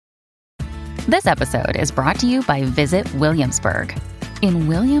This episode is brought to you by Visit Williamsburg. In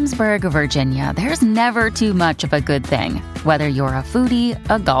Williamsburg, Virginia, there's never too much of a good thing. Whether you're a foodie,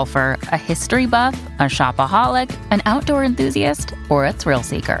 a golfer, a history buff, a shopaholic, an outdoor enthusiast, or a thrill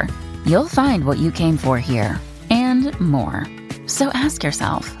seeker, you'll find what you came for here and more. So ask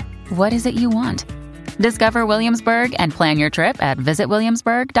yourself, what is it you want? Discover Williamsburg and plan your trip at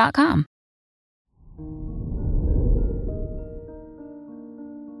visitwilliamsburg.com.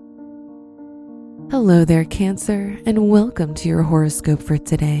 Hello there, Cancer, and welcome to your horoscope for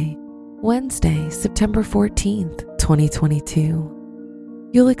today, Wednesday, September 14th, 2022.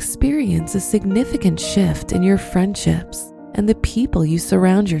 You'll experience a significant shift in your friendships and the people you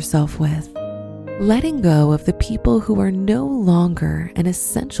surround yourself with. Letting go of the people who are no longer an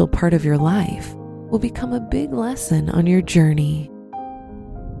essential part of your life will become a big lesson on your journey.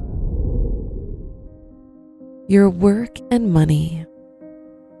 Your work and money.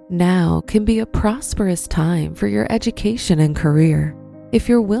 Now can be a prosperous time for your education and career if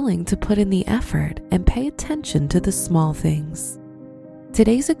you're willing to put in the effort and pay attention to the small things.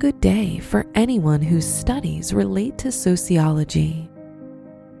 Today's a good day for anyone whose studies relate to sociology.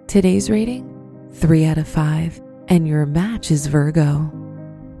 Today's rating, 3 out of 5, and your match is Virgo.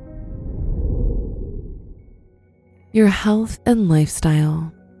 Your health and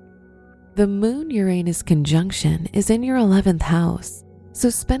lifestyle. The Moon-Uranus conjunction is in your 11th house. So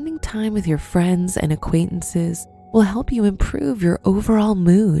spending time with your friends and acquaintances will help you improve your overall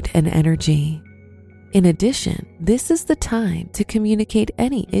mood and energy. In addition, this is the time to communicate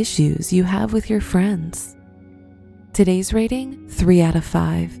any issues you have with your friends. Today's rating, 3 out of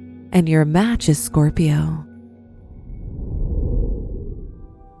 5, and your match is Scorpio.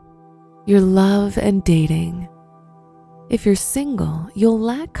 Your love and dating. If you're single, you'll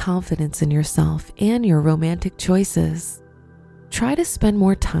lack confidence in yourself and your romantic choices. Try to spend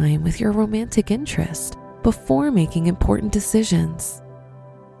more time with your romantic interest before making important decisions.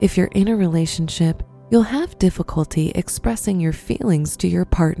 If you're in a relationship, you'll have difficulty expressing your feelings to your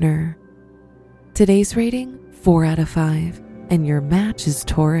partner. Today's rating, 4 out of 5, and your match is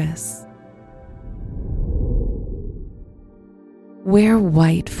Taurus. Wear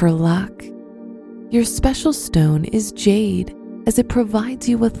white for luck. Your special stone is jade, as it provides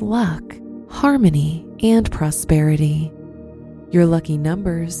you with luck, harmony, and prosperity. Your lucky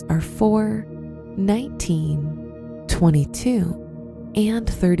numbers are 4, 19, 22, and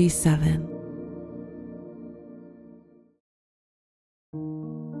 37.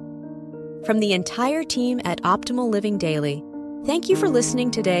 From the entire team at Optimal Living Daily, thank you for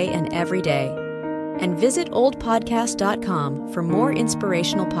listening today and every day. And visit oldpodcast.com for more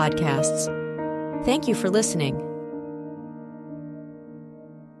inspirational podcasts. Thank you for listening.